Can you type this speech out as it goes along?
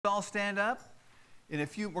All stand up. We're going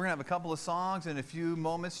to have a couple of songs in a few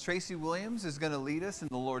moments. Tracy Williams is going to lead us in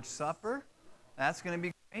the Lord's Supper. That's going to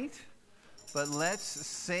be great. But let's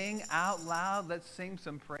sing out loud. Let's sing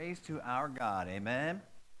some praise to our God. Amen.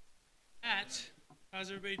 How's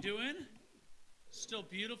everybody doing? Still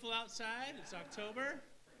beautiful outside. It's October.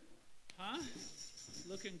 Huh?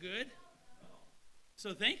 Looking good.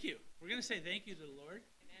 So thank you. We're going to say thank you to the Lord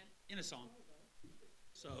in a song.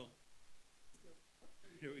 So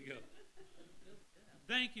here we go.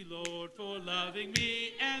 Thank you, Lord, for loving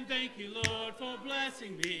me, and thank you, Lord, for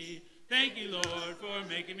blessing me. Thank you, Lord, for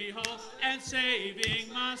making me whole and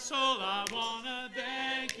saving my soul. I want to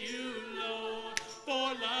thank you, Lord,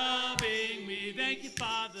 for loving me. Thank you,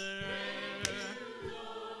 Father,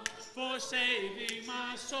 for saving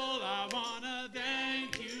my soul. I want to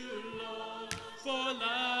thank you, Lord, for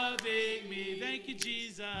loving me. Thank you,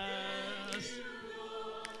 Jesus,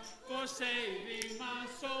 for saving my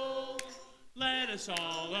soul. Let us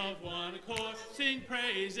all of one accord sing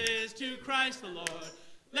praises to Christ the Lord.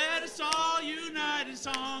 Let us all unite in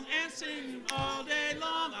song and sing all day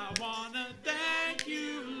long. I want to thank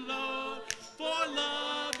you, Lord, for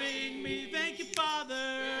loving me. Thank you,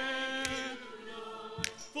 Father,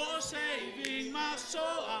 for saving my soul.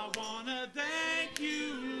 I want to thank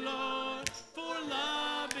you, Lord, for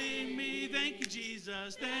loving me. Thank you,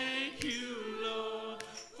 Jesus. Thank you, Lord,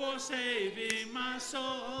 for saving my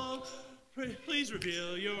soul. Please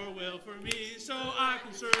reveal your will for me so I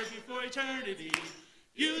can serve you for eternity.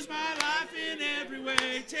 Use my life in every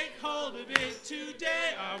way. Take hold of it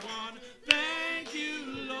today. I want to thank you,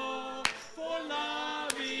 Lord, for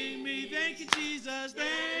loving me. Thank you, Jesus.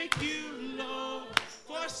 Thank you, Lord,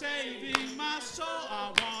 for saving my soul.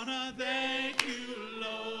 I want to thank you,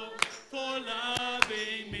 Lord, for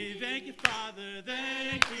loving me. Thank you, Father.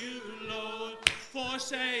 Thank you, Lord, for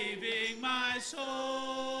saving my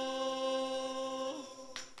soul.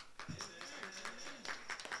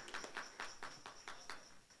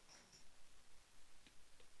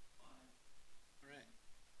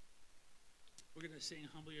 We're going to sing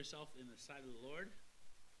Humble Yourself in the Sight of the Lord.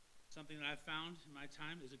 Something that I've found in my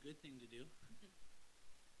time is a good thing to do.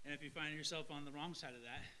 And if you find yourself on the wrong side of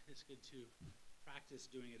that, it's good to practice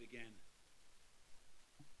doing it again.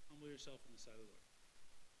 Humble yourself in the sight of the Lord.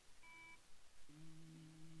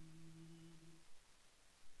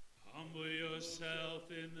 Humble yourself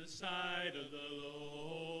in the sight of the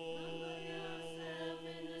Lord.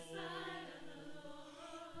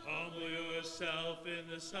 Humble yourself in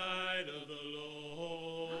the sight of the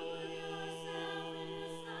Lord,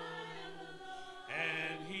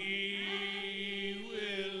 and He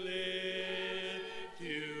will lift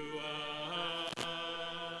you up,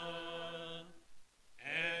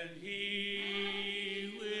 and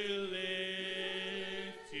He will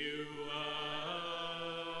lift you up.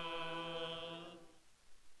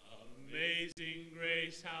 Amazing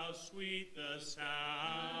grace, how sweet the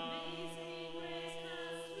sound.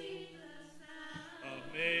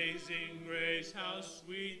 Amazing grace, how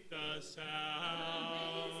sweet the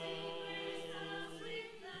sound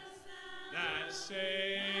that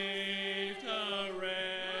saved a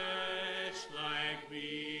wretch like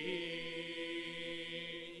me,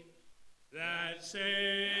 that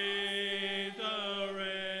saved a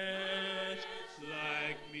wretch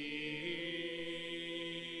like me.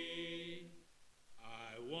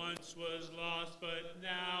 I once was lost, but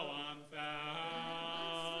now I'm found.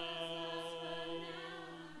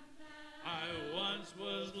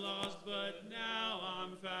 Was lost, but now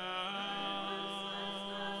I'm found.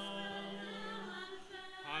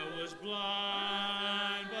 I was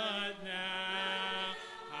blind, but now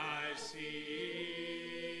I see.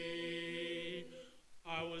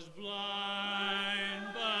 I was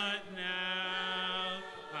blind, but now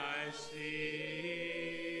I see.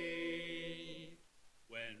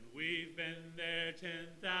 When we've been there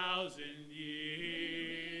 10,000 years,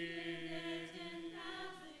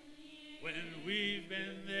 when we've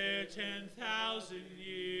been there 10,000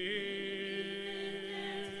 years,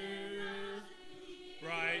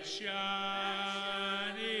 bright shining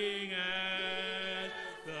as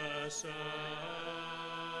the sun,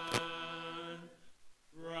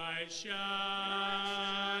 bright shining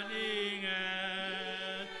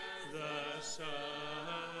as the sun.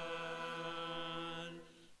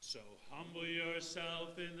 So humble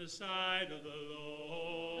yourself in the sight of the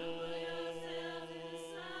Lord.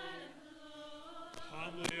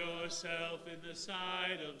 Humble yourself in the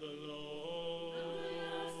sight of the Lord,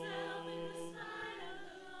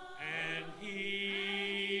 and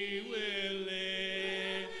He will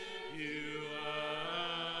lift you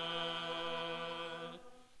up,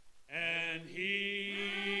 and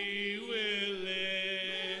He will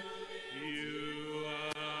lift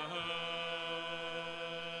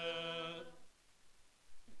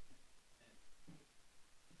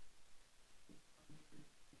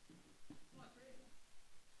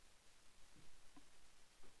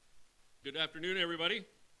Good afternoon, everybody.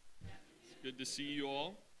 It's good to see you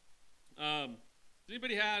all. Has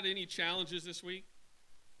anybody had any challenges this week?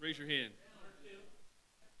 Raise your hand.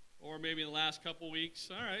 Or maybe in the last couple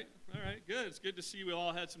weeks. All right, good. It's good to see we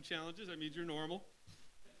all had some challenges. That means you're normal.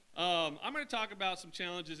 I'm going to talk about some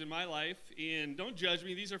challenges in my life, and don't judge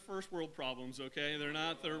me. These are first world problems, okay? They're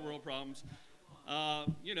not third world problems.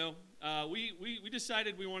 We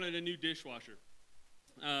decided we wanted a new dishwasher.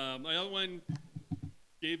 My other one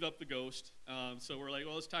gave up the ghost, so we're like,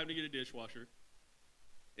 well, it's time to get a dishwasher.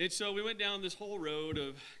 And so we went down this whole road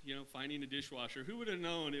of, finding a dishwasher. Who would have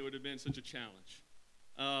known it would have been such a challenge?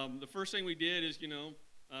 The first thing we did is,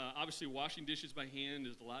 obviously washing dishes by hand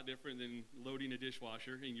is a lot different than loading a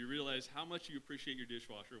dishwasher, and you realize how much you appreciate your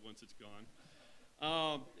dishwasher once it's gone.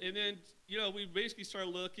 And then, we basically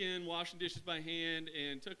started looking, washing dishes by hand,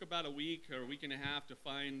 and took about a week or a week and a half to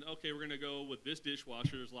find, okay, we're going to go with this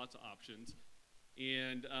dishwasher. There's lots of options.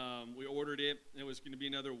 And we ordered it. It was going to be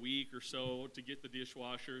another week or so to get the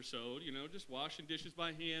dishwasher. So, just washing dishes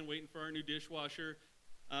by hand, waiting for our new dishwasher.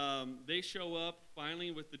 They show up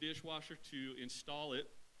finally with the dishwasher to install it.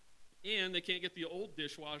 And they can't get the old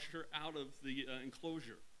dishwasher out of the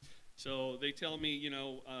enclosure. So they tell me, you're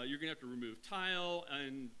going to have to remove tile,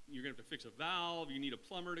 and you're going to have to fix a valve. You need a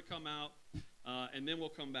plumber to come out, and then we'll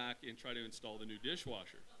come back and try to install the new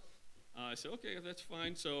dishwasher. I said, okay, that's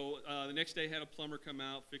fine. So the next day, I had a plumber come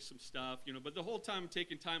out, fix some stuff, But the whole time, I'm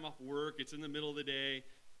taking time off work. It's in the middle of the day.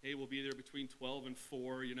 Hey, we'll be there between 12 and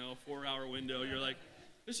 4, 4-hour window. You're like,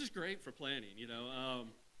 this is great for planning,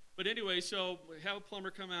 But anyway, so we have a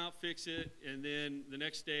plumber come out, fix it, and then the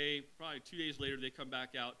next day, probably 2 days later, they come back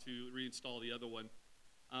out to reinstall the other one.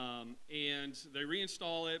 And they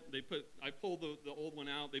reinstall it. I pulled the old one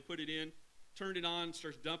out. They put it in, turned it on,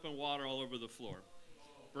 starts dumping water all over the floor.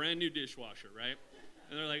 Brand new dishwasher, right?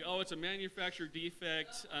 And they're like, oh, it's a manufacturer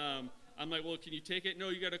defect. I'm like, well, can you take it? No,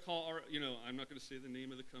 you got to call our, I'm not going to say the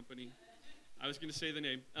name of the company. I was going to say the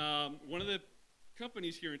name. One of the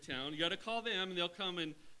companies here in town, you got to call them, and they'll come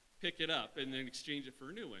and pick it up and then exchange it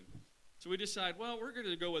for a new one. So we decide, well, we're going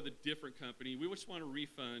to go with a different company. We just want a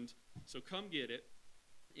refund, so come get it.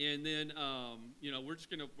 And then, we're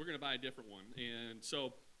going to buy a different one. And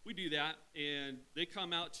so we do that, and they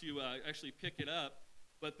come out to actually pick it up.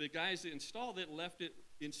 But the guys that installed it left it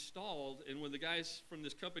installed, and when the guys from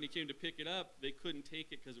this company came to pick it up, they couldn't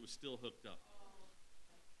take it because it was still hooked up.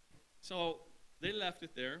 So they left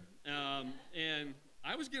it there, and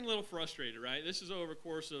I was getting a little frustrated, right? This is over a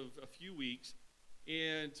course of a few weeks.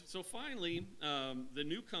 And so finally, the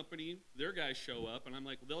new company, their guys show up, and I'm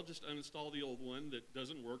like, well, they'll just uninstall the old one that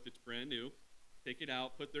doesn't work, that's brand new, take it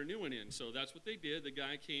out, put their new one in. So that's what they did. The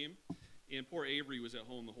guy came. And poor Avery was at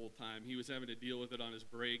home the whole time. He was having to deal with it on his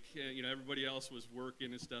break. Everybody else was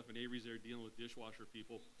working and stuff, and Avery's there dealing with dishwasher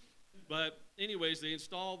people. But anyways, they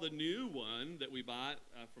installed the new one that we bought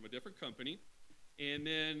from a different company. And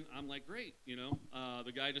then I'm like, great,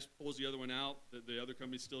 The guy just pulls the other one out that the other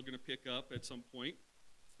company's still going to pick up at some point.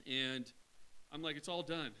 And I'm like, it's all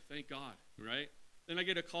done. Thank God, right? Then I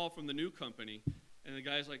get a call from the new company, and the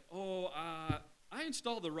guy's like, I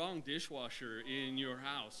installed the wrong dishwasher in your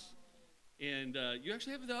house. And you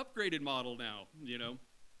actually have the upgraded model now,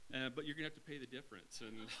 but you're gonna have to pay the difference.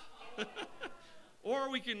 And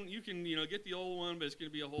or you can get the old one, but it's gonna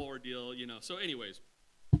be a whole ordeal, So, anyways,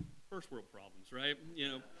 first world problems, right?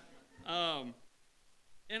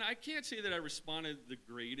 And I can't say that I responded the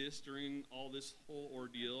greatest during all this whole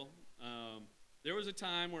ordeal. There was a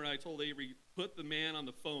time where I told Avery, put the man on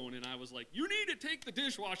the phone, and I was like, you need to take the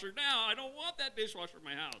dishwasher now. I don't want that dishwasher in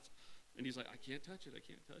my house. And he's like, I can't touch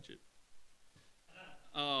it.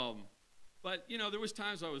 But, there was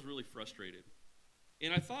times I was really frustrated.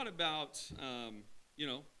 And I thought about,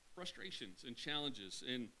 frustrations and challenges.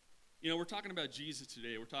 And, we're talking about Jesus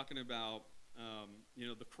today. We're talking about,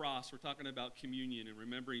 the cross. We're talking about communion and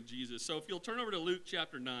remembering Jesus. So if you'll turn over to Luke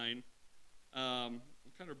chapter 9, I'll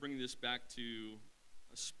kind of bring this back to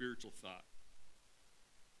a spiritual thought.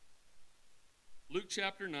 Luke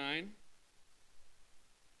chapter 9.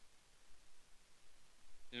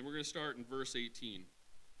 And we're going to start in verse 18.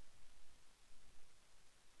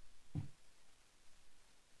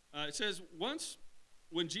 It says, once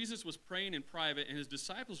when Jesus was praying in private and his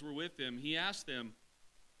disciples were with him, he asked them,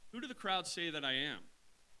 who do the crowd say that I am?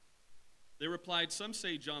 They replied, some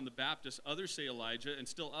say John the Baptist, others say Elijah, and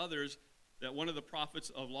still others that one of the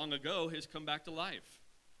prophets of long ago has come back to life.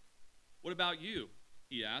 What about you?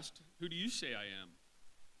 He asked. Who do you say I am?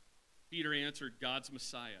 Peter answered, God's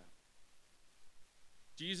Messiah.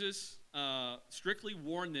 Jesus strictly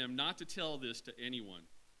warned them not to tell this to anyone.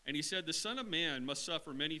 And he said, the Son of Man must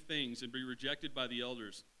suffer many things and be rejected by the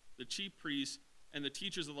elders, the chief priests, and the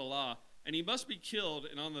teachers of the law, and he must be killed,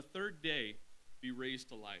 and on the third day be raised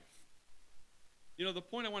to life. You know, the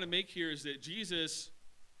point I want to make here is that Jesus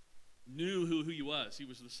knew who he was. He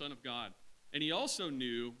was the Son of God. And he also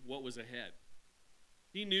knew what was ahead.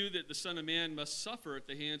 He knew that the Son of Man must suffer at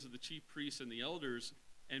the hands of the chief priests and the elders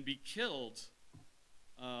and be killed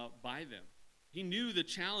by them. He knew the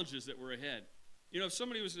challenges that were ahead. You know, if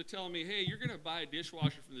somebody was to tell me, hey, you're going to buy a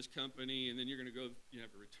dishwasher from this company, and then you're going to go, you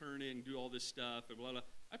have to return it and do all this stuff, and blah, blah,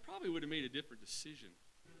 I probably would have made a different decision.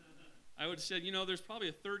 I would have said, you know, there's probably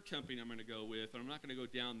a third company I'm going to go with, and I'm not going to go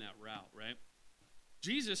down that route, right?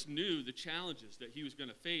 Jesus knew the challenges that he was going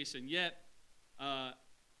to face, and yet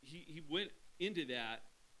he went into that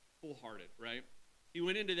full-hearted, right? He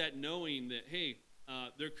went into that knowing that, hey,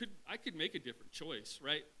 I could make a different choice,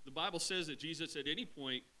 right? The Bible says that Jesus at any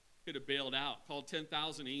point could have bailed out, called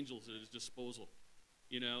 10,000 angels at his disposal,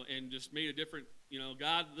 you know, and just made a different, you know,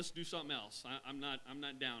 God, let's do something else. I'm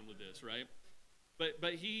not down with this, right?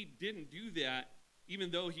 But he didn't do that,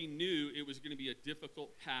 even though he knew it was going to be a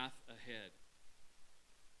difficult path ahead.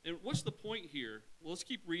 And what's the point here? Well, let's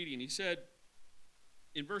keep reading. He said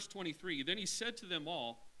in verse 23, then he said to them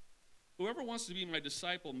all, whoever wants to be my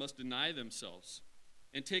disciple must deny themselves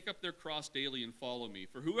and take up their cross daily and follow me.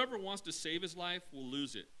 For whoever wants to save his life will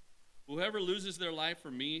lose it. Whoever loses their life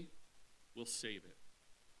for me will save it.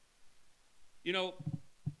 You know,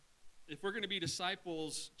 if we're going to be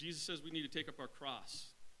disciples, Jesus says we need to take up our cross.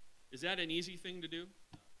 Is that an easy thing to do?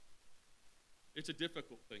 It's a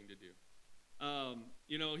difficult thing to do.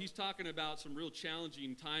 You know, he's talking about some real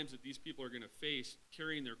challenging times that these people are going to face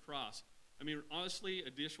carrying their cross. I mean, honestly, a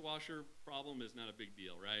dishwasher problem is not a big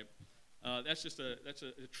deal, right? That's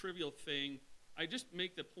a trivial thing. I just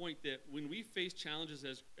make the point that when we face challenges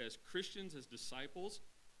as Christians, as disciples,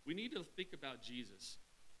 we need to think about Jesus.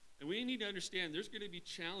 And we need to understand there's going to be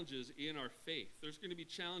challenges in our faith. There's going to be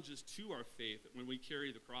challenges to our faith when we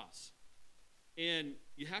carry the cross. And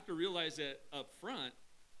you have to realize that up front,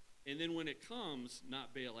 and then when it comes,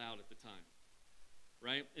 not bail out at the time,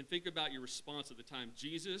 right? And think about your response at the time.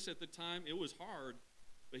 Jesus, at the time, it was hard,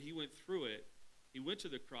 but he went through it. He went to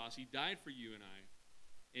the cross. He died for you and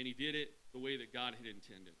I, and he did it the way that God had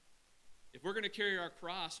intended. If we're going to carry our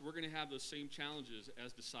cross, we're going to have those same challenges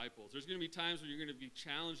as disciples. There's going to be times where you're going to be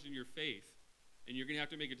challenged in your faith, and you're going to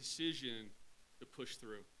have to make a decision to push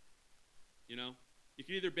through. You know? You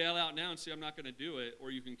can either bail out now and say, I'm not going to do it, or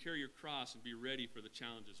you can carry your cross and be ready for the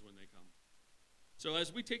challenges when they come. So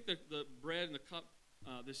as we take the bread and the cup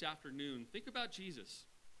this afternoon, think about Jesus.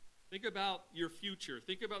 Think about your future.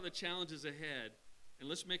 Think about the challenges ahead, and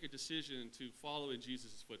let's make a decision to follow in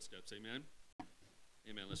Jesus' footsteps. Amen?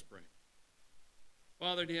 Amen. Let's pray.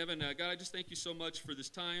 Father in heaven, God, I just thank you so much for this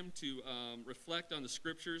time to reflect on the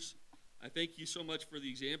scriptures. I thank you so much for the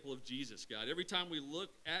example of Jesus, God. Every time we look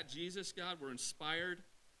at Jesus, God, we're inspired,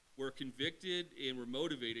 we're convicted, and we're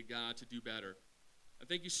motivated, God, to do better. I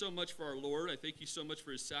thank you so much for our Lord. I thank you so much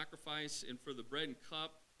for his sacrifice and for the bread and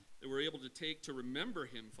cup that we're able to take to remember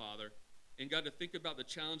him, Father. And, God, to think about the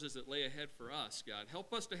challenges that lay ahead for us, God.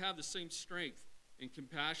 Help us to have the same strength and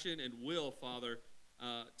compassion and will, Father,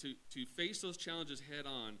 to face those challenges head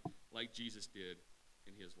on like Jesus did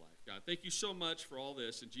in his life. God, thank you so much for all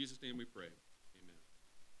this. In Jesus' name we pray. Amen.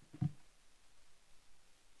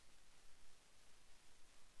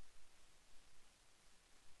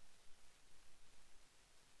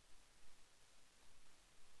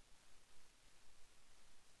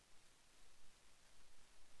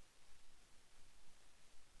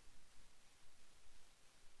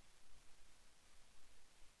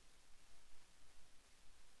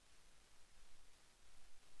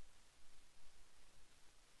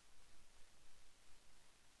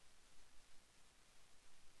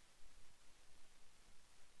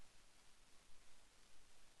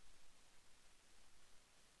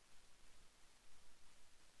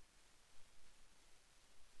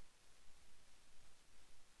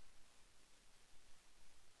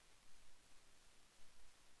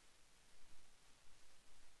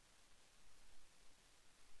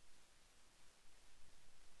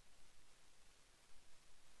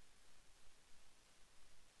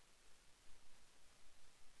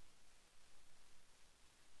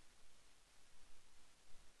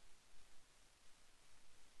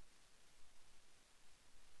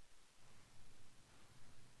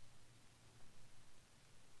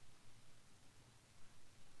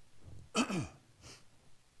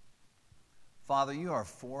 Father, you are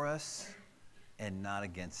for us and not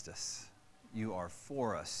against us. You are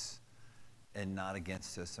for us and not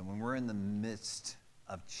against us. And when we're in the midst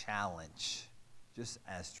of challenge, just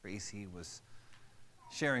as Tracy was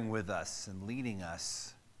sharing with us and leading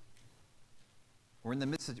us, When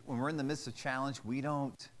we're in the midst of challenge, we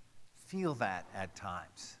don't feel that at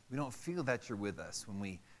times. We don't feel that you're with us when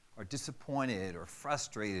we are disappointed or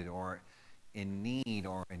frustrated or in need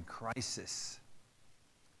or in crisis.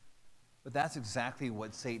 But that's exactly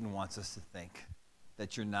what Satan wants us to think,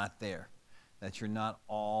 that you're not there, that you're not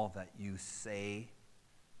all that you say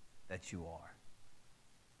that you are.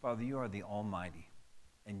 Father, you are the Almighty,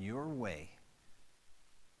 and your way,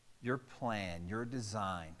 your plan, your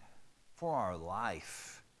design for our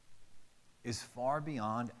life is far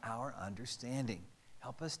beyond our understanding.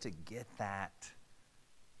 Help us to get that.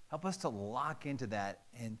 Help us to lock into that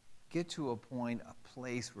and get to a point, a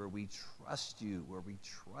place where we trust you, where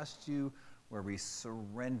we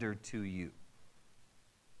surrender to you.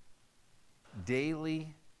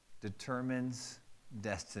 Daily determines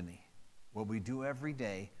destiny. What we do every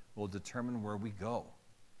day will determine where we go,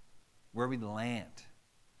 where we land.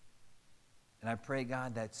 And I pray,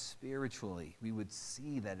 God, that spiritually we would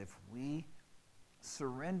see that if we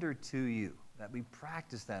surrender to you, that we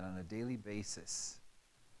practice that on a daily basis,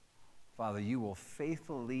 Father, you will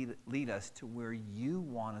faithfully lead us to where you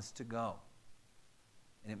want us to go.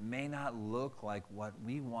 And it may not look like what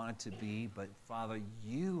we want it to be, but Father,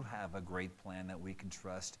 you have a great plan that we can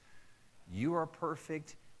trust. You are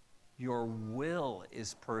perfect. Your will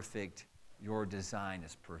is perfect. Your design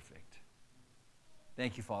is perfect.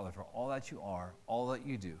 Thank you, Father, for all that you are, all that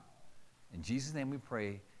you do. In Jesus' name we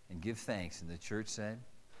pray and give thanks. And the church said,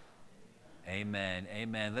 amen.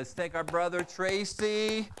 Amen. Let's thank our brother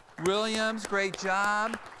Tracy Williams. Great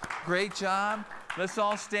job. Great job. Let's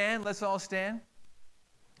all stand. Let's all stand.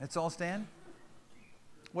 Let's all stand.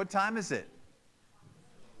 What time is it?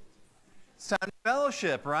 It's time to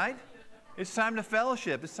fellowship, right? It's time to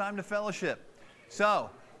fellowship. It's time to fellowship. So,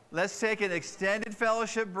 let's take an extended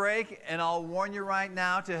fellowship break, and I'll warn you right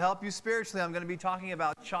now, to help you spiritually, I'm going to be talking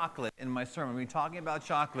about chocolate in my sermon. I'm going to be talking about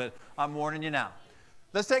chocolate. I'm warning you now.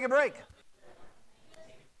 Let's take a break.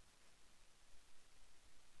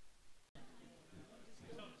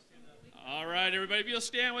 All right, everybody, if you'll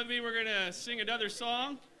stand with me, we're going to sing another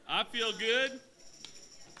song. I feel good.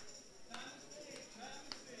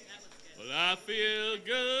 Well, I feel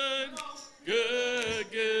good,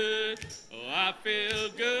 good, good. Oh, I feel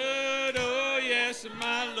good, oh, yes,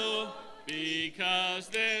 my Lord. Because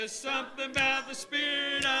there's something about the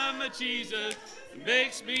Spirit of my Jesus that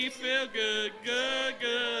makes me feel good, good,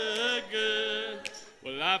 good, good.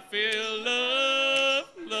 Well, I feel love,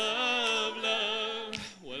 love, love.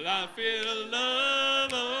 Well, I feel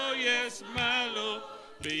love, oh, yes, my Lord.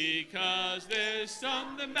 Because there's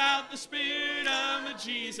something about the Spirit of my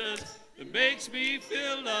Jesus that makes me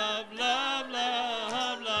feel love, love,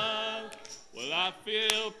 love, love. Well, I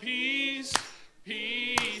feel peace,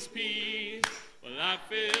 peace, peace. Well, I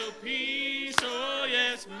feel peace, oh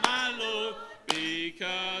yes, my Lord.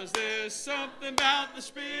 Because there's something about the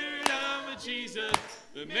Spirit of my Jesus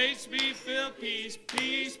that makes me feel peace,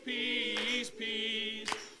 peace, peace, peace.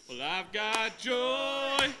 Well, I've got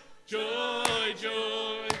joy, joy,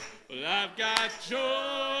 joy. Well, I've got joy,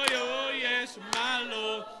 oh yes, my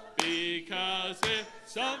Lord. Because there's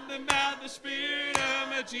something about the Spirit of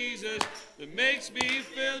my Jesus that makes me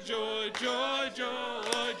feel joy, joy,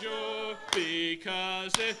 joy, joy.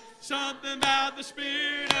 Because there's something about the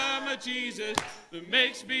Spirit of my Jesus that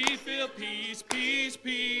makes me feel peace, peace,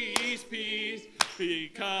 peace, peace.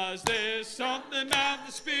 Because there's something about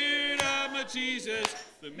the Spirit of my Jesus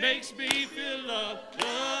that makes me feel love,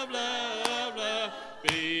 love, love, love.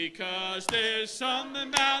 Because there's something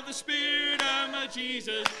about the Spirit of my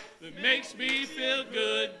Jesus that makes me feel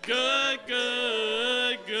good, good,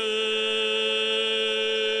 good, good.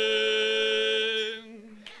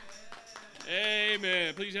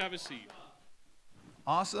 Amen. Please have a seat.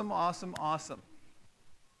 Awesome, awesome, awesome.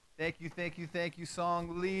 Thank you, thank you, thank you,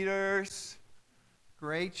 song leaders.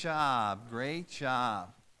 Great job, great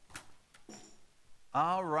job.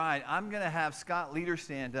 All right, I'm going to have Scott Leader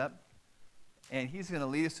stand up, and he's going to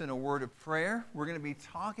lead us in a word of prayer. We're going to be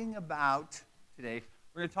talking about, today,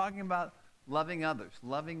 we're going to be talking about loving others,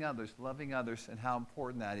 loving others, loving others, and how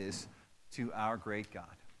important that is to our great God.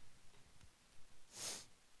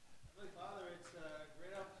 Heavenly Father, it's a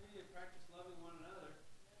great opportunity to practice loving one another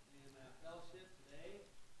in fellowship today.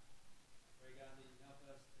 I pray, God, that you help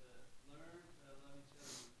us to learn to love each other more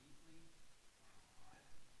deeply,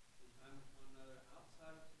 spend time with one another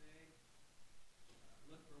outside of today,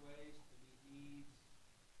 look for ways to meet needs,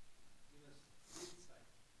 give us insight,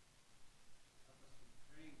 help us to be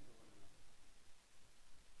praying for one another,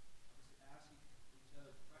 help us to ask each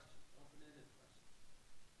other questions, open-ended questions.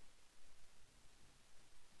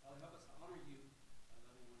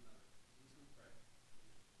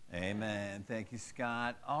 Amen. Thank you,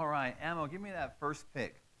 Scott. All right, Ammo, give me that first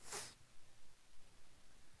pick.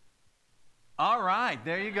 All right,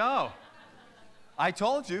 there you go. I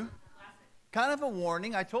told you. Kind of a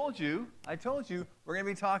warning. I told you. We're going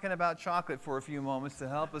to be talking about chocolate for a few moments to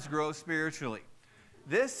help us grow spiritually.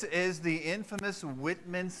 This is the infamous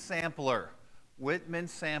Whitman sampler. Whitman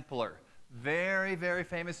sampler. Very, very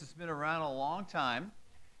famous. It's been around a long time.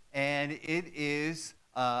 And it is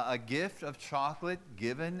a gift of chocolate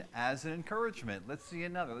given as an encouragement. Let's see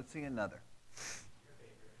another.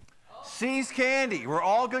 See's candy, where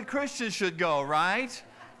all good Christians should go, right?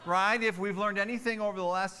 Right? If we've learned anything over the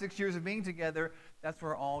last 6 years of being together, that's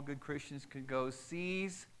where all good Christians could go.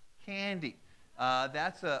 See's candy.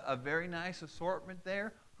 That's a very nice assortment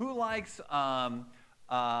there. Who likes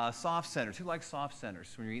soft centers? Who likes soft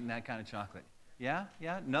centers when you're eating that kind of chocolate? Yeah?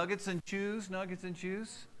 Nuggets and chews.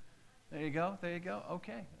 There you go.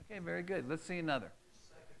 Okay, very good. Let's see another.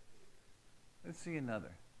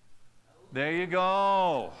 There you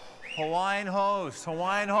go. Hawaiian Host,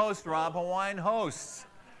 Rob, Hawaiian Hosts.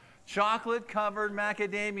 Chocolate-covered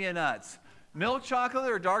macadamia nuts. Milk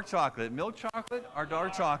chocolate or dark chocolate? Milk chocolate or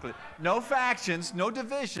dark chocolate? No factions, no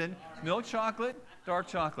division. Milk chocolate, dark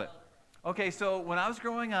chocolate. Okay, so when I was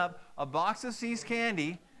growing up, a box of See's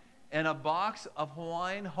candy and a box of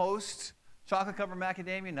Hawaiian Host chocolate-covered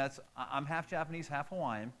macadamia nuts. I'm half Japanese, half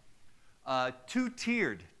Hawaiian.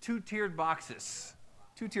 Two-tiered boxes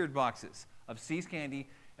of See's candy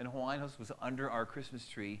and Hawaiian Host was under our Christmas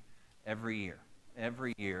tree every year.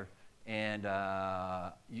 And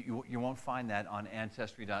you won't find that on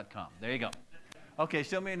Ancestry.com. There you go. Okay,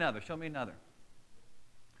 show me another.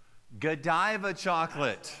 Godiva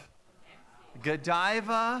chocolate.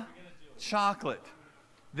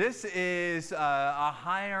 This is a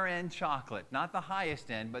higher end chocolate. Not the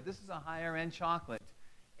highest end, but this is a higher end chocolate.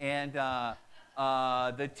 And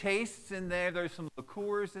the tastes in there, there's some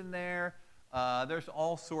liqueurs in there. There's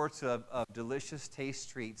all sorts of delicious taste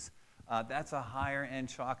treats. That's a higher end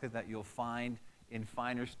chocolate that you'll find in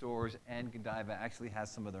finer stores, and Godiva actually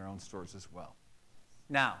has some of their own stores as well.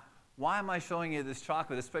 Now, why am I showing you this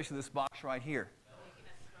chocolate, especially this box right here?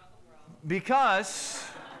 Because,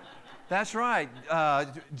 that's right,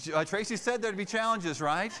 Tracy said there'd be challenges,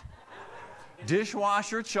 right?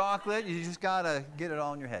 Dishwasher, chocolate, you just gotta get it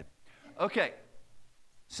all in your head. Okay,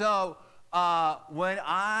 so when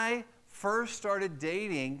I first started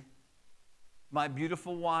dating my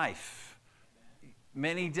beautiful wife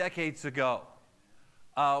many decades ago,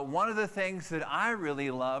 one of the things that I really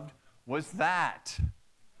loved was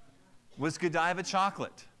Godiva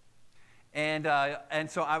chocolate. And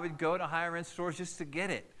so I would go to higher end stores just to get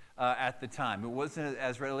it at the time. It wasn't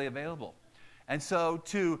as readily available. And so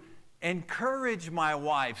to encourage my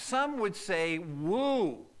wife, some would say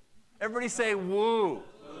woo. Everybody say woo.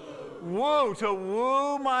 Woo, to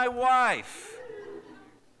woo my wife.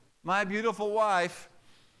 My beautiful wife,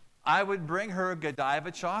 I would bring her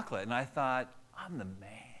Godiva chocolate. And I thought, I'm the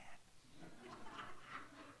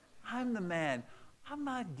man. I'm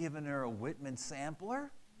not giving her a Whitman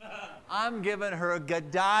sampler. I'm giving her a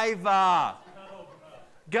Godiva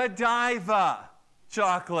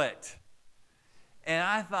chocolate. And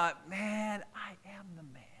I thought, man, I am the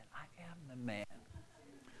man.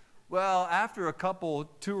 Well, after a couple,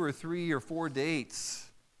 2 or 3 or 4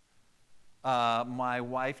 dates, my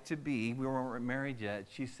wife-to-be, we weren't married yet,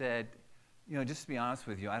 she said, just to be honest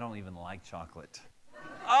with you, I don't even like chocolate.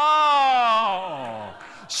 Oh,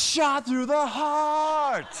 shot through the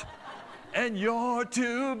heart, and you're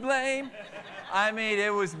to blame. I mean,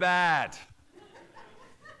 it was bad.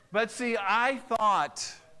 But see, I thought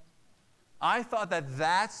that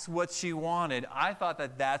that's what she wanted. I thought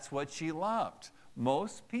that that's what she loved.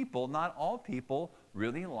 Most people, not all people,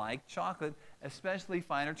 really like chocolate, especially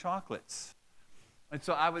finer chocolates. And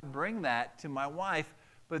so I would bring that to my wife,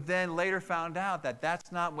 but then later found out that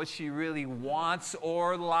that's not what she really wants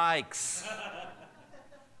or likes.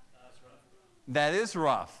 That is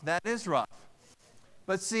rough.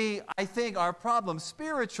 But see, I think our problem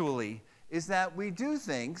spiritually is that we do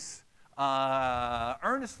things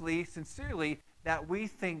earnestly, sincerely, that we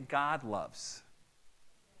think God loves.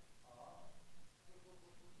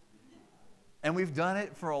 And we've done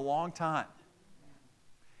it for a long time.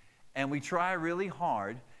 And we try really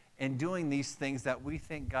hard in doing these things that we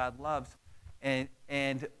think God loves.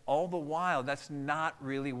 And all the while, that's not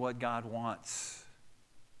really what God wants.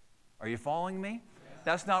 Are you following me? Yeah.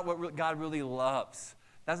 That's not what God really loves.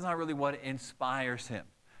 That's not really what inspires him.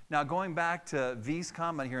 Now, going back to V's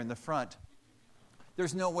comment here in the front,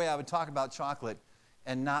 there's no way I would talk about chocolate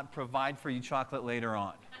and not provide for you chocolate later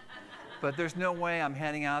on. But there's no way I'm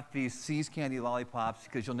handing out these See's candy lollipops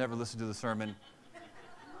because you'll never listen to the sermon,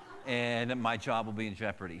 and my job will be in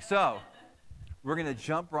jeopardy. So we're going to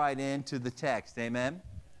jump right into the text. Amen?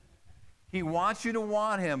 He wants you to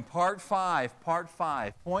want him. Part 5.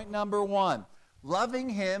 Point number 1. Loving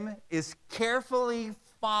him is carefully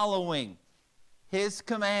following his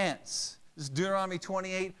commands. This is Deuteronomy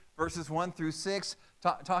 28, verses 1 through 6,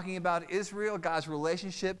 talking about Israel, God's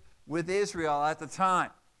relationship with Israel at the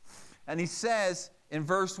time. And he says in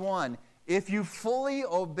verse 1, if you fully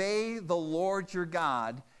obey the Lord your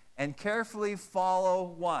God and carefully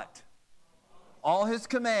follow what? All his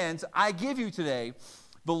commands I give you today,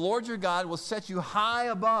 the Lord your God will set you high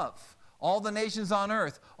above all the nations on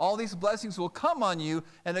earth. All these blessings will come on you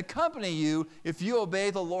and accompany you if you obey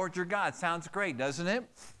the Lord your God. Sounds great, doesn't it?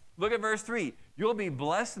 Look at verse 3. You'll be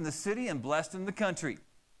blessed in the city and blessed in the country.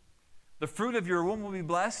 The fruit of your womb will be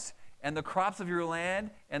blessed, and the crops of your land,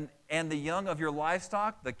 and the young of your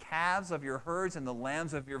livestock, the calves of your herds, and the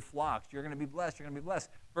lambs of your flocks. You're going to be blessed. You're going to be blessed.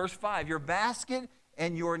 Verse 5, your basket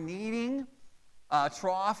and your kneading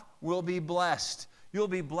trough will be blessed. You'll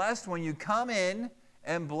be blessed when you come in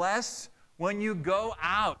and blessed when you go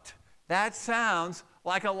out. That sounds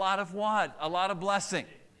like a lot of what? A lot of blessing.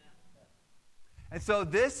 And so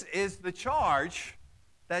this is the charge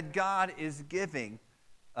that God is giving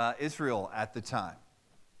Israel at the time.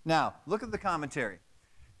 Now, look at the commentary.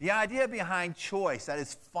 The idea behind choice, that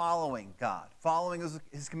is following God, following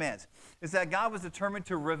his commands, is that God was determined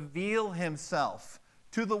to reveal himself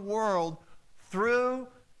to the world through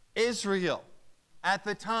Israel at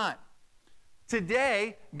the time.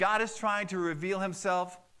 Today, God is trying to reveal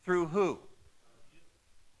himself through who?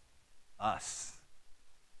 Us.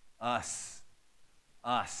 Us.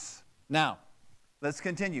 Us. Now, let's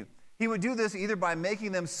continue. He would do this either by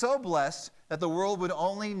making them so blessed that the world would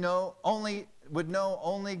know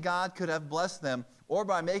only God could have blessed them, or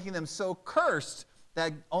by making them so cursed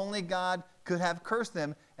that only God could have cursed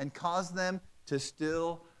them and caused them to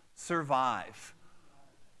still survive.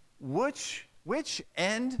 Which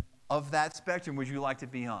end of that spectrum would you like to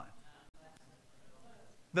be on?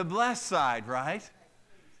 The blessed side, right?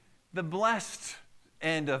 The blessed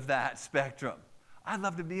end of that spectrum. I'd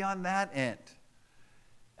love to be on that end.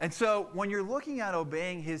 And so when you're looking at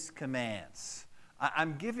obeying his commands,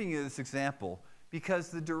 I'm giving you this example because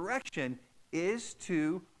the direction is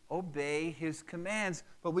to obey his commands,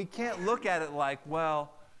 but we can't look at it like,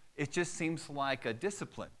 well, it just seems like a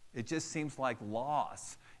discipline. It just seems like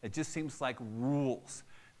laws. It just seems like rules.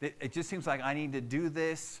 It just seems like I need to do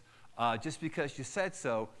this just because you said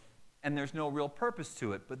so, and there's no real purpose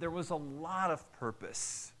to it. But there was a lot of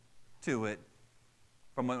purpose to it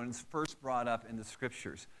from when it was first brought up in the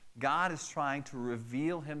Scriptures. God is trying to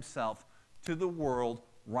reveal himself to the world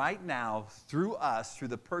right now through us, through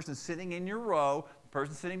the person sitting in your row, the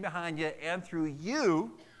person sitting behind you, and through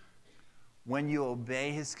you when you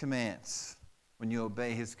obey his commands. When you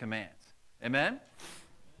obey his commands. Amen?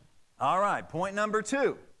 All right, point number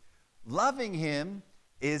 2. Loving him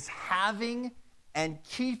is having and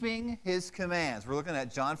keeping his commands. We're looking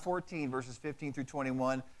at John 14, verses 15 through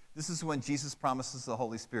 21. This is when Jesus promises the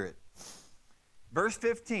Holy Spirit. Verse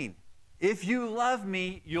 15, if you love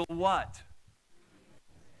me, you'll what?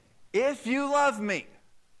 If you love me,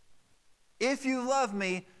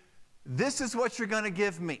 this is what you're going to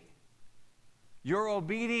give me. Your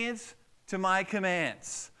obedience to my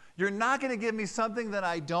commands. You're not going to give me something that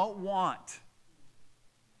I don't want.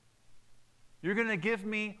 You're going to give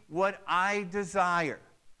me what I desire.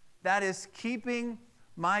 That is keeping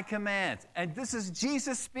my commands. And this is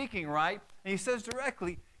Jesus speaking, right? And he says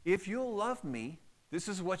directly, if you'll love me, this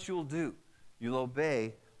is what you'll do. You'll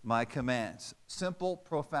obey my commands. Simple,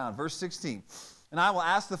 profound. Verse 16, and I will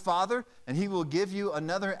ask the Father, and he will give you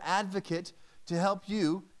another advocate to help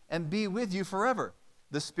you and be with you forever.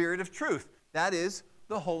 The Spirit of truth. That is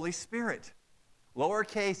the Holy Spirit.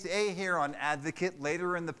 Lowercase a here on advocate.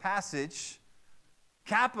 Later in the passage,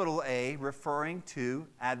 capital A referring to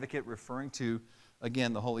advocate, referring to,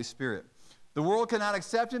 again, the Holy Spirit. The world cannot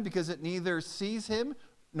accept him because it neither sees him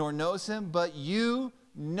nor knows him, but you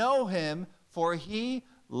know him, for he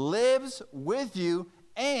lives with you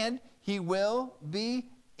and he will be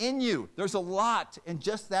in you. There's a lot in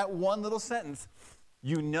just that one little sentence.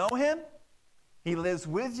 You know him, he lives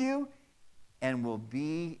with you, and will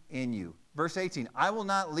be in you. Verse 18, I will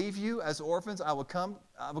not leave you as orphans, I will come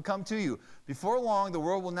to you. Before long, the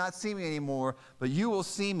world will not see me anymore, but you will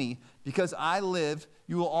see me. Because I live,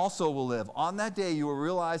 you will also live. On that day, you will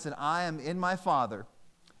realize that I am in my Father,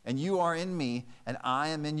 and you are in me, and I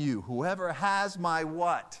am in you. Whoever has my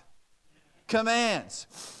what? Commands,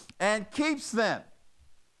 and keeps them.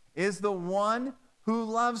 is the one who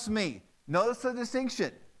loves me. Notice the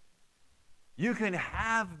distinction. You can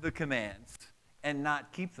have the commands and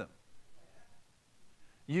not keep them.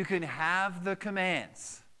 You can have the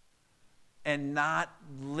commands and not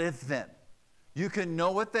live them. You can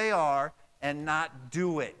know what they are and not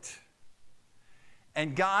do it.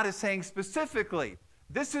 And God is saying specifically,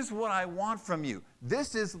 this is what I want from you.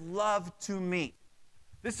 This is love to me.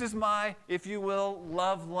 This is my, if you will,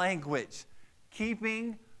 love language.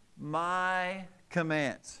 Keeping my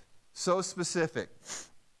commands. So specific.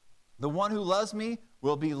 The one who loves me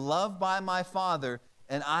will be loved by my Father,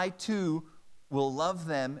 and I too will love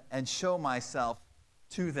them and show myself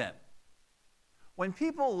to them. When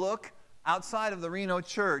people look outside of the Reno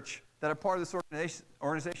church that are part of this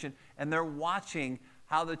organization and they're watching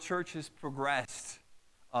how the church has progressed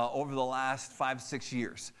over the last 5 to 6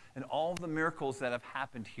 years and all the miracles that have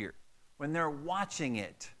happened here, when they're watching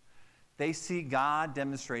it, they see God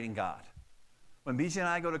demonstrating God. When BJ and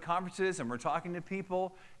I go to conferences and we're talking to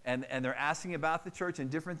people and they're asking about the church and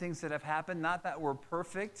different things that have happened, not that we're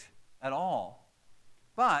perfect at all,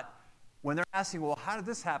 but when they're asking, well, how did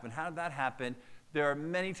this happen? How did that happen? There are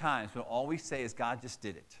many times when all we say is God just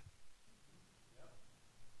did it.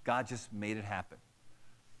 God just made it happen.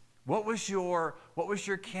 What was your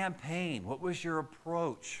campaign? What was your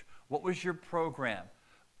approach? What was your program?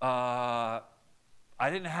 I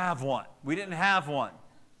didn't have one. We didn't have one.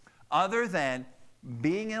 Other than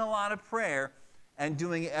being in a lot of prayer and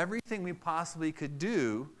doing everything we possibly could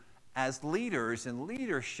do as leaders in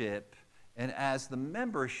leadership and as the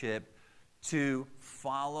membership to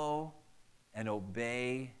follow and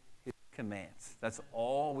obey his commands. That's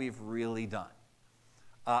all we've really done.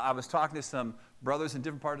 I was talking to some brothers in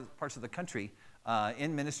different parts of the country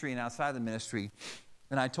in ministry and outside the ministry,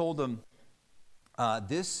 and I told them I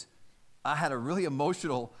had a really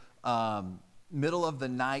emotional middle of the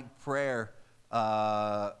night prayer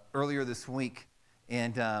earlier this week,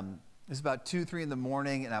 and it was about 2, 3 in the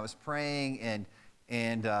morning, and I was praying, and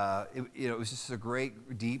it was just a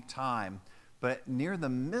great deep time. But near the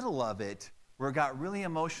middle of it, where it got really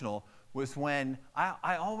emotional, was when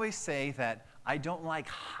I always say that I don't like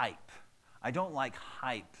hype. I don't like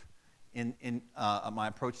hype in my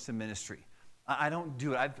approach to ministry. I don't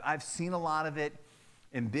do it. I've seen a lot of it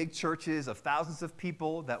in big churches of thousands of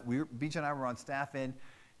people that BJ and I were on staff in,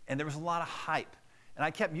 and there was a lot of hype. And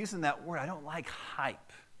I kept using that word. I don't like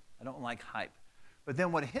hype. I don't like hype. But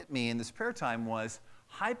then what hit me in this prayer time was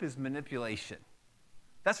hype is manipulation.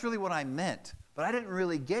 That's really what I meant. But I didn't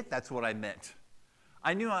really get that's what I meant.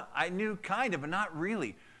 I knew kind of, but not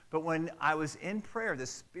really. But when I was in prayer, the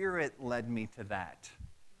Spirit led me to that.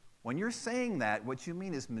 When you're saying that, what you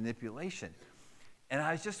mean is manipulation. And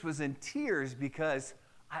I just was in tears because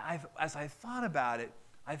as I thought about it,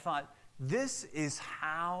 I thought, this is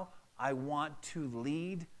how I want to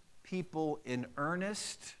lead people in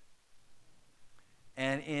earnest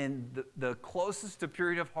and in the closest to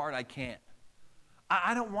purity of heart I can.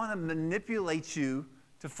 I don't want to manipulate you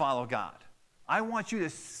to follow God. I want you to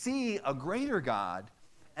see a greater God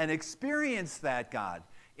and experience that God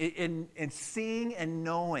in seeing and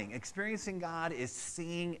knowing. Experiencing God is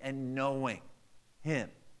seeing and knowing him.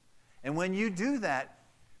 And when you do that,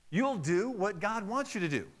 you'll do what God wants you to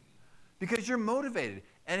do because you're motivated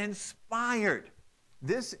and inspired.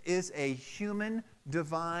 This is a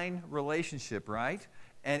human-divine relationship, right?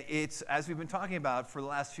 And it's, as we've been talking about for the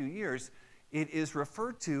last few years, it is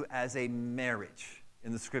referred to as a marriage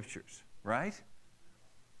in the Scriptures, right?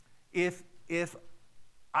 If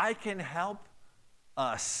I can help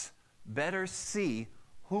us better see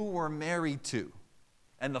who we're married to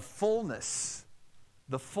and the fullness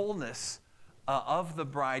of the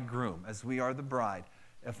bridegroom as we are the bride,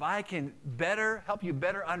 if I can help you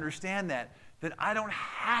better understand that, then I don't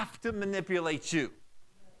have to manipulate you.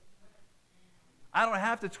 I don't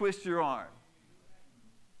have to twist your arm.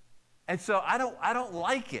 And so I don't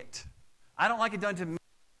like it. I don't like it done to me.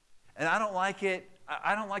 And I don't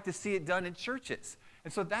like to see it done in churches.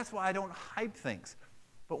 And so that's why I don't hype things.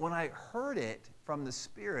 But when I heard it from the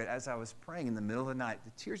Spirit as I was praying in the middle of the night,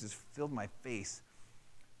 the tears just filled my face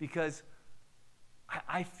because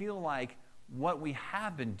I feel like what we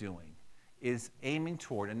have been doing is aiming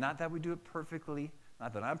toward, and not that we do it perfectly,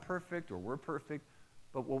 not that I'm perfect or we're perfect,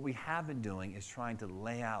 but what we have been doing is trying to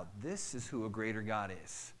lay out, this is who a greater God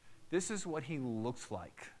is. This is what he looks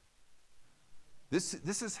like.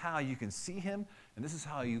 This is how you can see him, and this is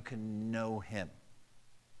how you can know him.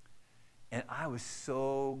 And I was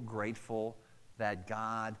so grateful that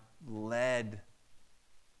God led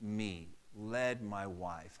me, led my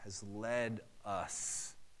wife, has led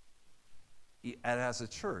us as a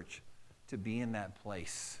church to be in that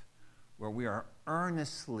place. where we are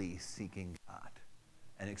earnestly seeking God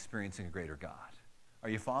and experiencing a greater God. Are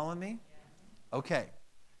you following me? Okay.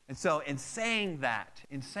 And so in saying that,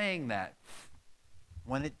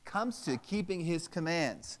 when it comes to keeping his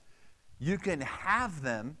commands, you can have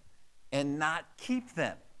them and not keep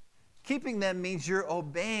them. Keeping them means you're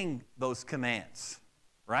obeying those commands,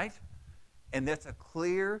 right? And that's a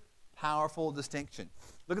clear, powerful distinction.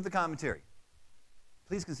 Look at the commentary.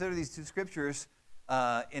 Please consider these two scriptures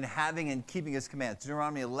in having and keeping his commands.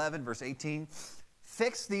 Deuteronomy 11, verse 18.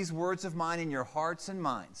 Fix these words of mine in your hearts and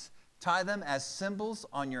minds. Tie them as symbols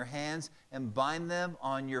on your hands and bind them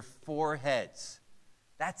on your foreheads.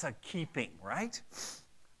 That's a keeping, right?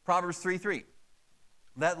 Proverbs 3:3.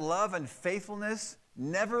 Let love and faithfulness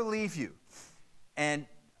never leave you. And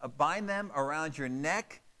bind them around your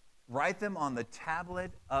neck. Write them on the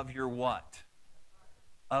tablet of your what?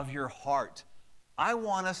 Of your heart. I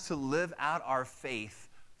want us to live out our faith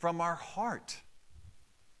from our heart.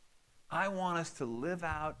 I want us to live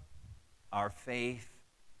out our faith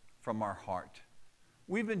from our heart.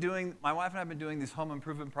 My wife and I have been doing these home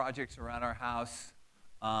improvement projects around our house,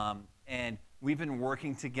 and we've been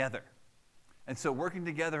working together. And so working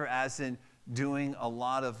together as in doing a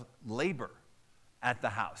lot of labor at the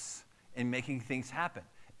house and making things happen.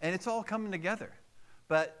 And it's all coming together.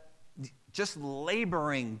 But just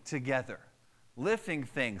laboring together, lifting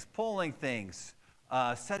things, pulling things,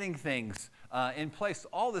 setting things in place,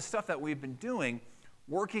 all the stuff that we've been doing,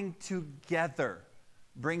 working together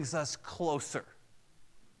brings us closer.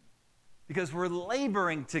 Because we're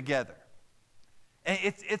laboring together. And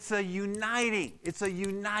it's a uniting.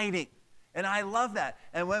 And I love that.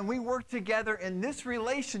 And when we work together in this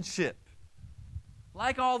relationship,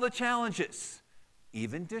 like all the challenges,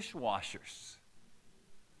 even dishwashers,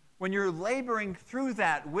 when you're laboring through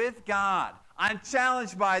that with God, I'm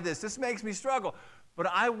challenged by this. This makes me struggle. But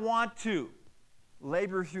I want to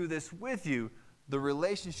labor through this with you. The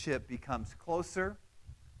relationship becomes closer.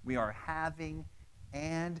 We are having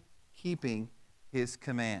and keeping his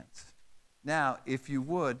commands. Now, if you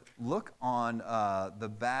would, look on the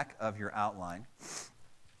back of your outline.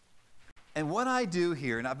 And what I do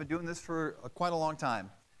here, and I've been doing this for quite a long time,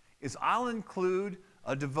 is I'll include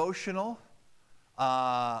a devotional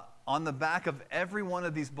on the back of every one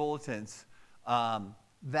of these bulletins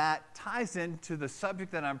that ties into the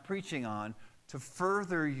subject that I'm preaching on to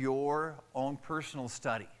further your own personal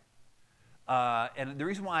study. And the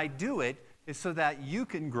reason why I do it is so that you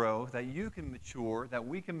can grow, that you can mature, that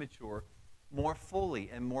we can mature more fully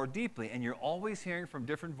and more deeply. And you're always hearing from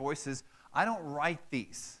different voices. I don't write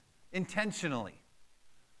these intentionally.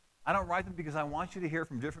 I don't write them because I want you to hear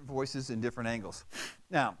from different voices in different angles.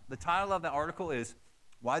 Now, the title of the article is,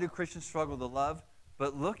 Why Do Christians Struggle to Love?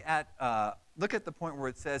 But look at the point where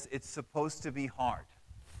it says it's supposed to be hard.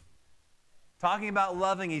 Talking about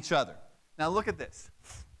loving each other. Now look at this.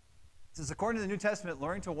 It says, according to the New Testament,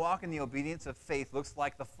 learning to walk in the obedience of faith looks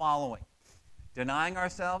like the following. Denying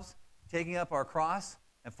ourselves, taking up our cross,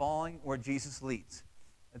 and following where Jesus leads.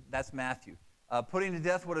 That's Matthew. Putting to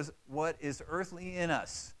death what is earthly in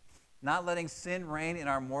us. Not letting sin reign in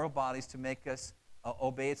our mortal bodies to make us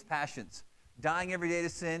obey its passions. Dying every day to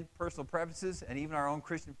sin, personal preferences, and even our own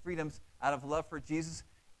Christian freedoms out of love for Jesus,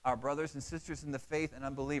 our brothers and sisters in the faith, and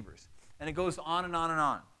unbelievers. And it goes on and on and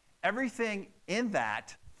on. Everything in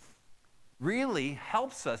that really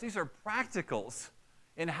helps us. These are practicals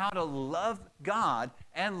in how to love God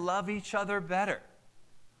and love each other better.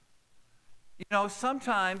 You know,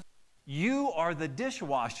 sometimes you are the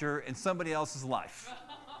dishwasher in somebody else's life.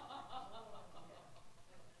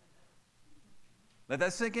 Let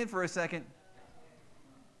that sink in for a second.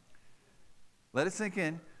 Let it sink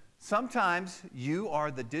in. Sometimes you are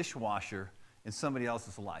the dishwasher in somebody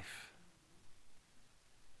else's life.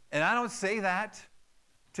 And I don't say that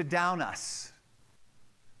to down us.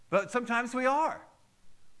 But sometimes we are.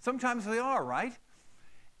 Sometimes we are, right?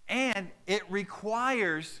 And it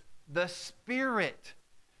requires the Spirit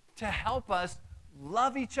to help us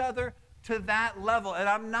love each other to that level. And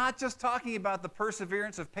I'm not just talking about the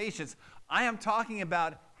perseverance of patience. I am talking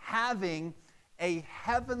about having a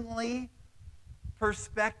heavenly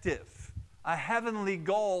perspective, a heavenly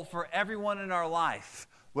goal for everyone in our life,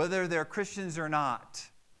 whether they're Christians or not.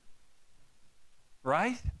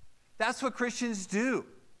 Right? That's what Christians do.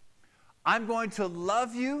 I'm going to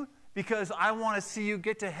love you because I want to see you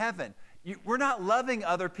get to heaven. We're not loving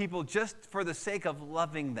other people just for the sake of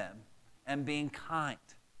loving them and being kind.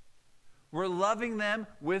 We're loving them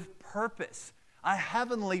with purpose, a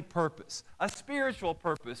heavenly purpose, a spiritual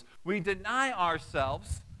purpose. We deny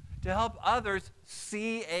ourselves to help others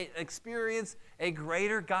experience a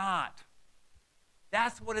greater God.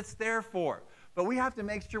 That's what it's there for. But we have to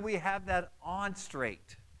make sure we have that on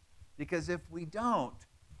straight. Because if we don't,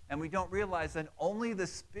 and we don't realize that only the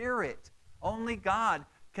Spirit, only God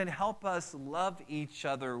can help us love each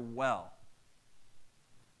other well,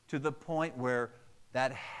 to the point where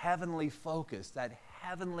that heavenly focus, that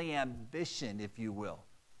heavenly ambition, if you will,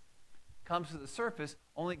 comes to the surface.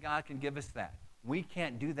 Only God can give us that. We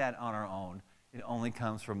can't do that on our own. It only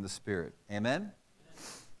comes from the Spirit. Amen?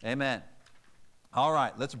 Amen. All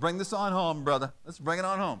right, let's bring this on home, brother. Let's bring it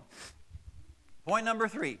on home. Point number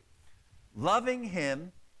 3. Loving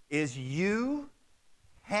Him is you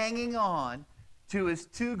hanging on to His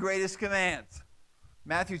 2 greatest commands.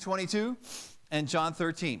 Matthew 22 and John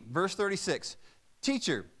 13. Verse 36.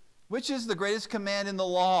 Teacher, which is the greatest command in the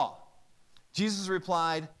law? Jesus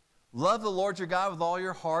replied, love the Lord your God with all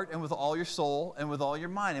your heart and with all your soul and with all your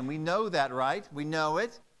mind. And we know that, right? We know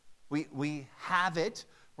it. We have it.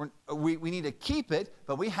 We need to keep it,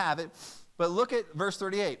 but we have it. But look at verse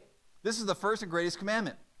 38. This is the first and greatest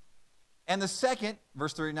commandment. And the second,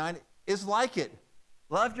 verse 39, is like it.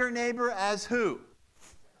 Love your neighbor as who?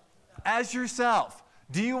 As yourself.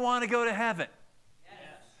 Do you want to go to heaven? Yes.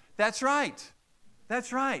 That's right.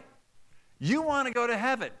 That's right. You want to go to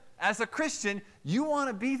heaven. As a Christian, you want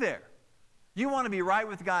to be there. You want to be right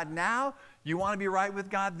with God now. You want to be right with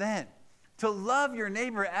God then. To love your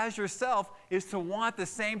neighbor as yourself is to want the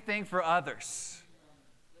same thing for others.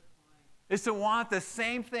 Is to want the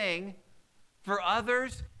same thing for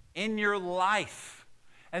others in your life.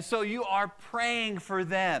 And so you are praying for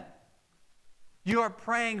them. You are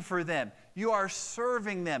praying for them. You are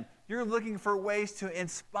serving them. You're looking for ways to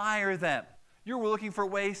inspire them. You're looking for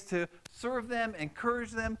ways to serve them,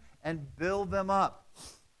 encourage them, and build them up.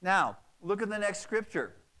 Now, look at the next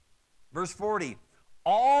scripture. Verse 40.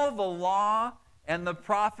 All the law and the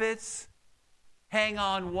prophets hang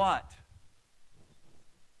on what?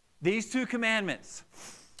 These 2 commandments.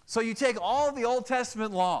 So you take all the Old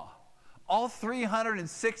Testament law, all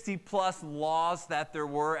 360 plus laws that there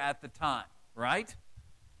were at the time, right?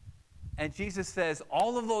 And Jesus says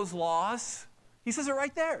all of those laws, he says it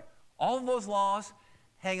right there, all of those laws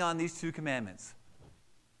hang on these 2 commandments.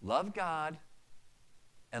 Love God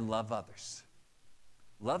and love others.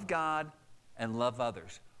 Love God and love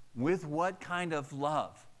others. With what kind of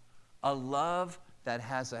love? A love that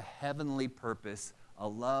has a heavenly purpose, a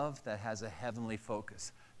love that has a heavenly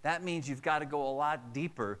focus. That means you've got to go a lot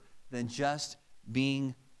deeper than just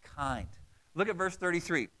being kind. Look at verse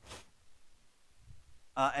 33.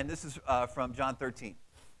 And this is from John 13.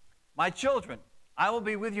 My children, I will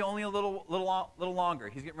be with you only a little longer.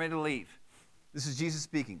 He's getting ready to leave. This is Jesus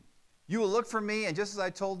speaking. You will look for me, and just as I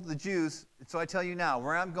told the Jews, so I tell you now,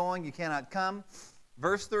 where I'm going, you cannot come.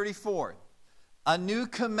 Verse 34, a new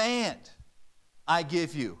command I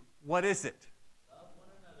give you. What is it?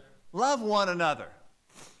 Love one another.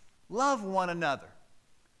 Love one another.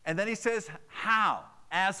 And then he says, how?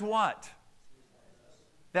 As what?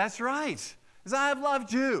 That's right. As I have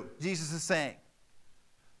loved you, Jesus is saying.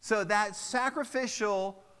 So that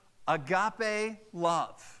sacrificial agape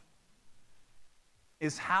love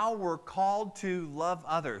is how we're called to love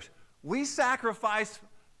others. We sacrifice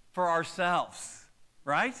for ourselves,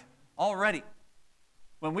 right? Already.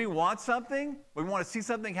 When we want something, when we want to see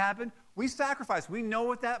something happen, we sacrifice. We know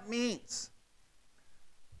what that means.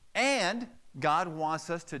 And God wants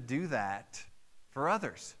us to do that for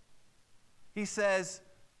others. He says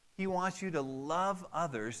he wants you to love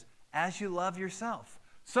others as you love yourself.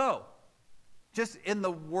 So, just in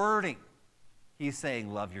the wording, he's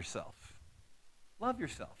saying love yourself. Love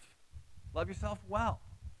yourself. Love yourself well.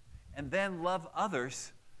 And then love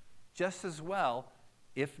others just as well,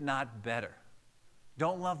 if not better.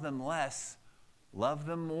 Don't love them less, love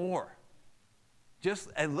them more.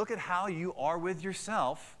 And look at how you are with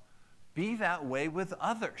yourself. Be that way with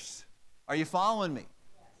others. Are you following me?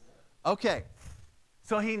 Okay.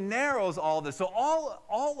 So he narrows all this. So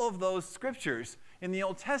all of those scriptures in the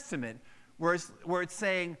Old Testament where it's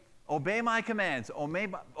saying, obey my commands, obey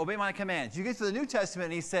my commands. You get to the New Testament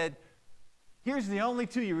and he said, here's the only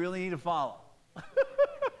 2 you really need to follow.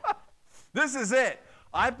 This is it.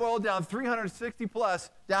 I boiled down 360 plus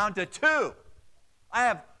down to 2. I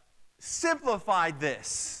have simplified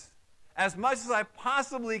this as much as I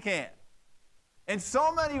possibly can in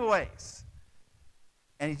so many ways.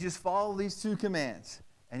 And he just followed these 2 commands.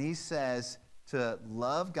 And he says to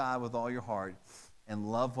love God with all your heart and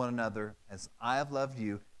love one another as I have loved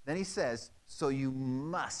you. Then he says, so you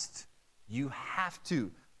have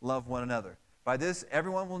to love one another. By this,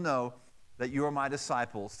 everyone will know that you are my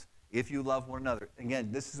disciples if you love one another.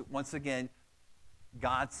 Again, this is once again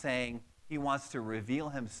God saying he wants to reveal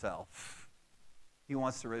himself. he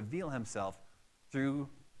wants to reveal himself through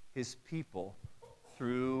his people,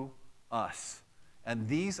 through us. And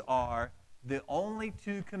these are the only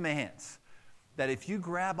two commands that if you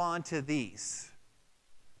grab onto these,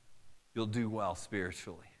 you'll do well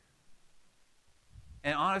spiritually.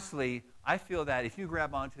 And honestly, I feel that if you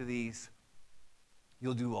grab onto these,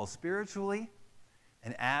 you'll do well spiritually.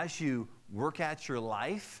 And as you work at your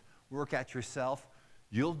life, work at yourself,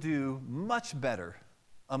 you'll do much better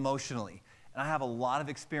emotionally. And I have a lot of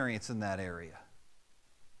experience in that area.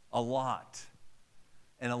 A lot.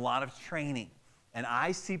 And a lot of training. And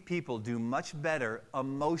I see people do much better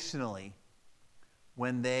emotionally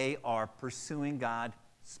when they are pursuing God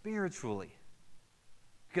spiritually.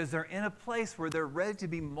 Because they're in a place where they're ready to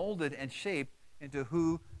be molded and shaped into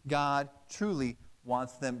who God truly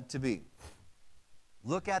wants them to be.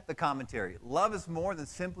 Look at the commentary. Love is more than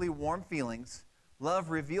simply warm feelings. Love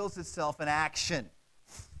reveals itself in action.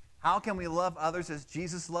 How can we love others as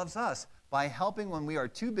Jesus loves us? By helping when we are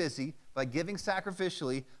too busy, by giving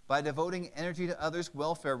sacrificially, by devoting energy to others'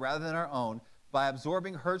 welfare rather than our own, by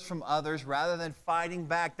absorbing hurts from others rather than fighting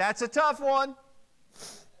back. That's a tough one.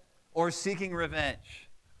 Or seeking revenge.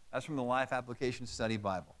 That's from the Life Application Study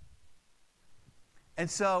Bible. And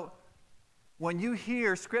so, when you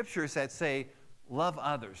hear scriptures that say, love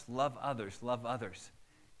others, love others, love others,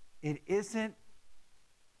 it isn't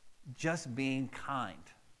just being kind,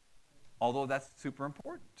 although that's super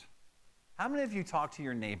important. How many of you talk to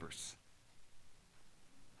your neighbors?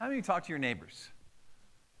 How many of you talk to your neighbors?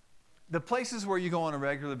 The places where you go on a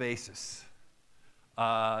regular basis,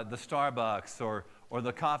 the Starbucks or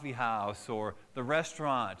the coffee house or the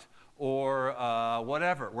restaurant or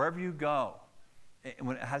whatever, wherever you go,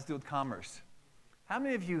 when it has to do with commerce. How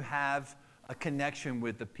many of you have a connection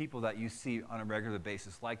with the people that you see on a regular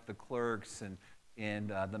basis, like the clerks and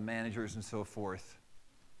the managers and so forth?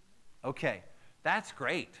 Okay, that's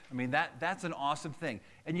great. I mean, that's an awesome thing.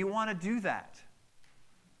 And you want to do that.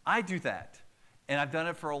 I do that. And I've done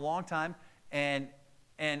it for a long time. And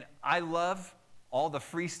I love all the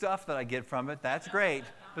free stuff that I get from it. That's great.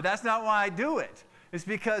 But that's not why I do it. It's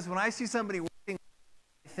because when I see somebody working,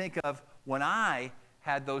 I think of when I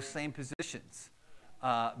had those same positions,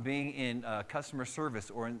 being in customer service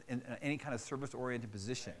or in any kind of service-oriented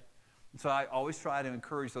position. And so I always try to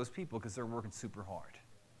encourage those people because they're working super hard,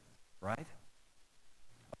 right?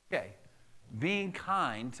 Okay, being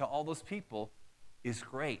kind to all those people is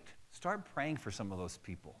great. Start praying for some of those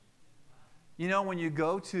people. You know, when you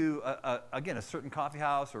go to, again, a certain coffee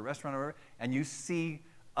house or restaurant or whatever, and you see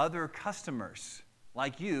other customers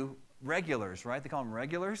like you, regulars, right? They call them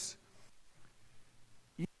regulars.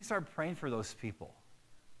 You start praying for those people.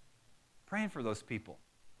 Praying for those people.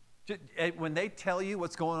 When they tell you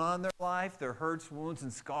what's going on in their life, their hurts, wounds,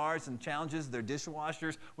 and scars and challenges, their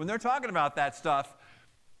dishwashers, when they're talking about that stuff,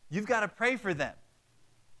 you've got to pray for them.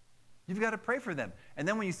 You've got to pray for them. And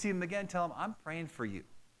then when you see them again, tell them, I'm praying for you.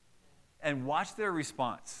 And watch their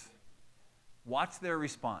response. Watch their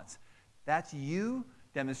response. That's you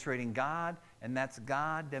demonstrating God, and that's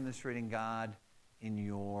God demonstrating God in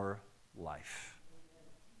your life,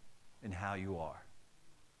 in how you are.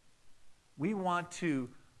 We want to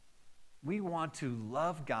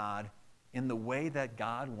love God in the way that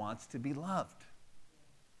God wants to be loved.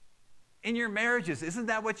 In your marriages, isn't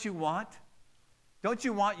that what you want? Don't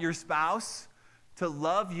you want your spouse to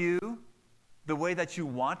love you the way that you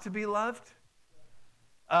want to be loved?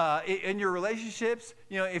 In your relationships,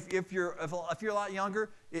 you know, if you're a lot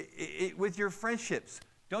younger, with your friendships,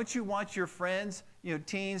 don't you want your friends, you know,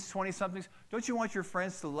 teens, 20-somethings, don't you want your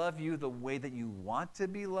friends to love you the way that you want to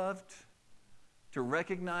be loved? To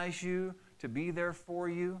recognize you, to be there for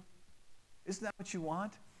you? Isn't that what you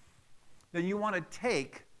want? Then you want to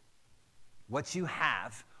take what you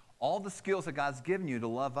have, all the skills that God's given you to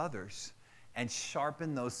love others, and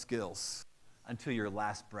sharpen those skills until your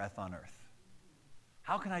last breath on earth.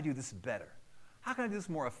 How can I do this better? How can I do this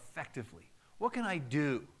more effectively? What can I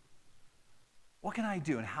do? What can I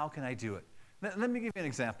do, and how can I do it? Let me give you an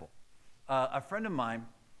example. A friend of mine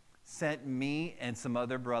sent me and some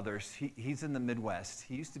other brothers. He's in the Midwest.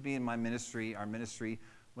 He used to be in my ministry, our ministry,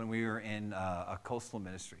 when we were in a coastal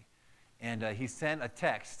ministry. And he sent a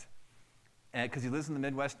text, because he lives in the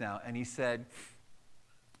Midwest now, and he said,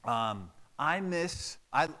 I'm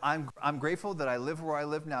grateful that I live where I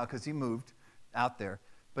live now, because he moved out there.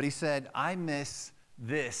 But he said, I miss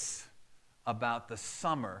this about the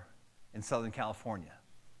summer in Southern California.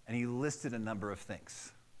 And he listed a number of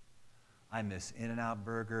things. I miss In-N-Out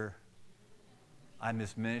Burger. I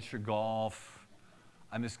miss miniature golf.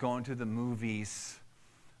 I miss going to the movies.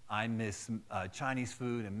 I miss Chinese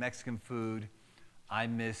food and Mexican food. I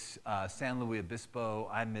miss San Luis Obispo.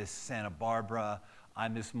 I miss Santa Barbara. I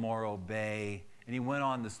miss Morro Bay. And he went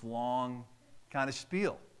on this long kind of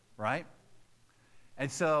spiel, right? And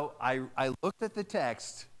so I looked at the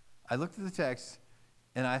text.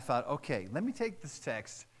 And I thought, okay, let me take this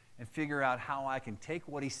text and figure out how I can take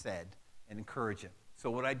what he said and encourage him. So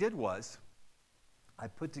what I did was I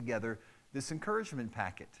put together this encouragement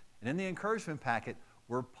packet. And in the encouragement packet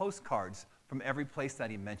were postcards from every place that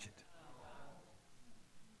he mentioned.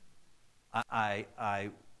 I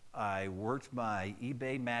worked my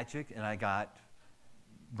eBay magic, and I got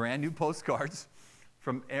brand new postcards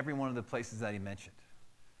from every one of the places that he mentioned.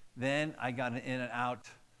 Then I got an In-N-Out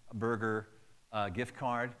Burger gift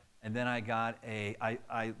card, and then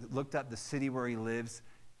I looked up the city where he lives,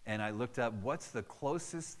 and I looked up what's the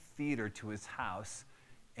closest theater to his house,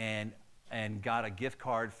 and got a gift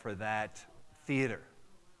card for that theater.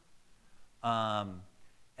 And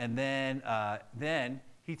then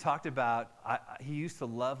he talked about, he used to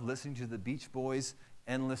love listening to the Beach Boys'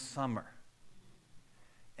 Endless Summer.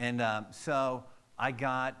 And so I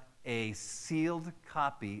got a sealed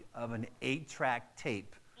copy of an 8-track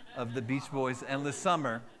tape of the Beach Boys' Endless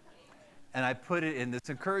Summer, and I put it in this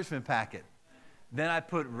encouragement packet. Then I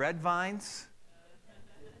put red vines,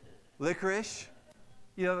 licorice,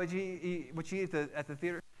 you know what you eat at the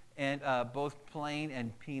theater, and both plain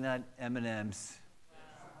and peanut M&Ms.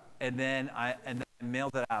 And then I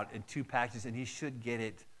mailed it out in 2 packages, and he should get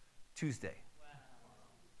it Tuesday.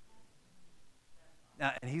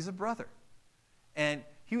 Now, and he's a brother. And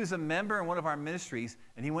he was a member in one of our ministries,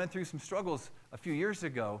 and he went through some struggles a few years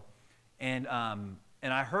ago, and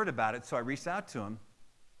I heard about it, so I reached out to him,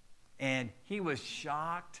 and he was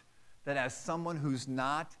shocked that as someone who's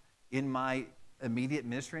not in my immediate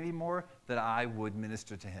ministry anymore, that I would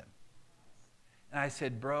minister to him. And I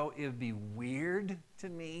said, bro, it would be weird to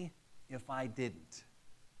me if I didn't.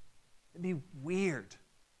 It'd be weird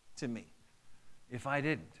to me if I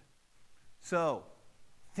didn't. So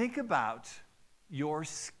think about your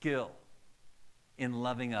skill in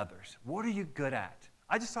loving others. What are you good at?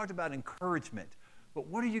 I just talked about encouragement, but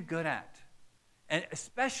what are you good at? And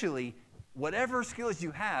especially, whatever skills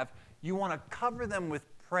you have, you want to cover them with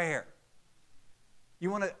prayer. You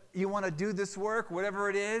want to do this work, whatever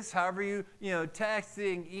it is, however you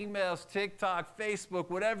texting, emails, TikTok, Facebook,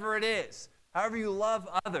 whatever it is, however you love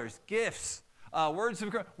others, gifts, words of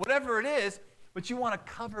encouragement, whatever it is, but you want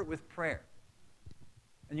to cover it with prayer.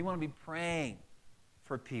 And you want to be praying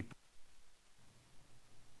for people.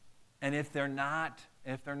 And if they're not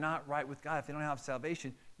right with God, if they don't have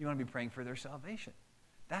salvation, you want to be praying for their salvation.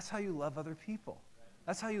 That's how you love other people.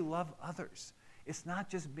 That's how you love others. It's not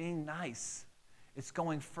just being nice. It's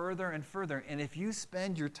going further and further. And if you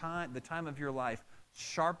spend the time of your life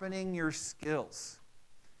sharpening your skills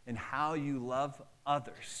in how you love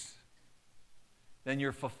others, then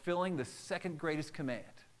you're fulfilling the second greatest command.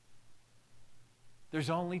 There's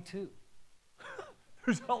only 2.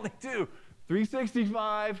 There's only 2.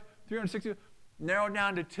 365, 360, narrowed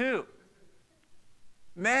down to 2.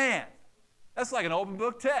 Man, that's like an open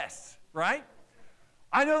book test, right?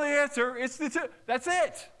 I know the answer. It's the 2. That's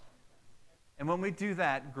it. And when we do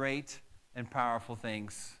that, great and powerful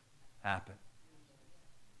things happen.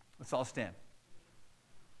 Let's all stand.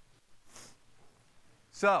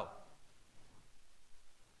 So,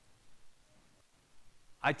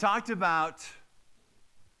 I talked about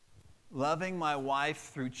loving my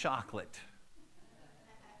wife through chocolate.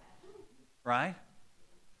 Right?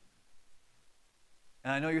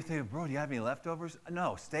 And I know you're thinking, bro, do you have any leftovers?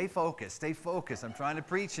 No, stay focused. Stay focused. I'm trying to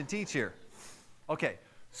preach and teach here. Okay,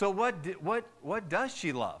 so what does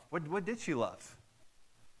she love? What did she love?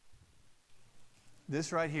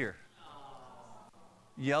 This right here.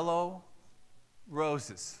 Yellow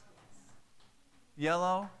roses.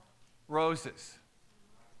 Yellow roses.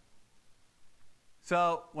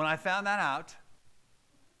 So when I found that out,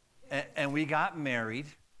 and we got married,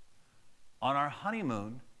 on our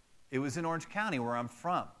honeymoon, it was in Orange County where I'm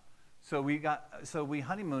from. So we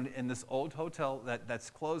honeymooned in this old hotel that's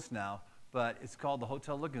closed now, but it's called the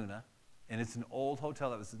Hotel Laguna, and it's an old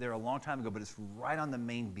hotel that was there a long time ago, but it's right on the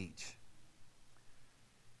main beach.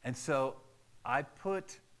 And so I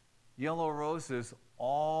put yellow roses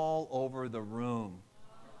all over the room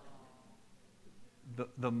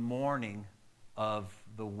the morning of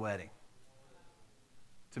the wedding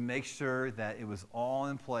to make sure that it was all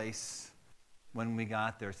in place when we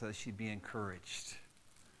got there so that she'd be encouraged.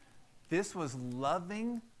 This was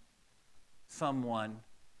loving someone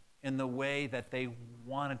in the way that they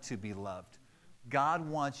wanted to be loved. God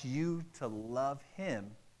wants you to love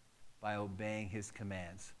him by obeying his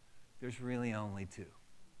commands. There's really only 2.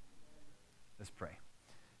 Let's pray.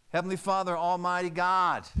 Heavenly Father, Almighty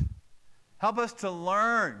God, help us to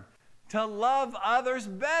learn to love others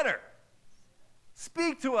better.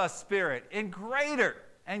 Speak to us, Spirit, in greater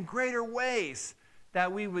and greater ways,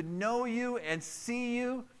 that we would know you and see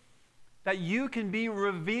you, that you can be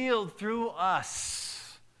revealed through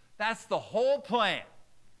us. That's the whole plan.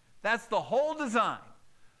 That's the whole design.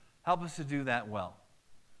 Help us to do that well.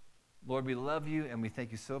 Lord, we love you and we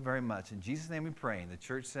thank you so very much. In Jesus' name we pray. And the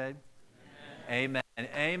church said, Amen. Amen.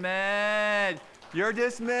 Amen. You're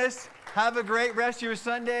dismissed. Have a great rest of your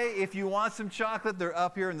Sunday. If you want some chocolate, they're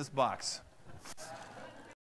up here in this box.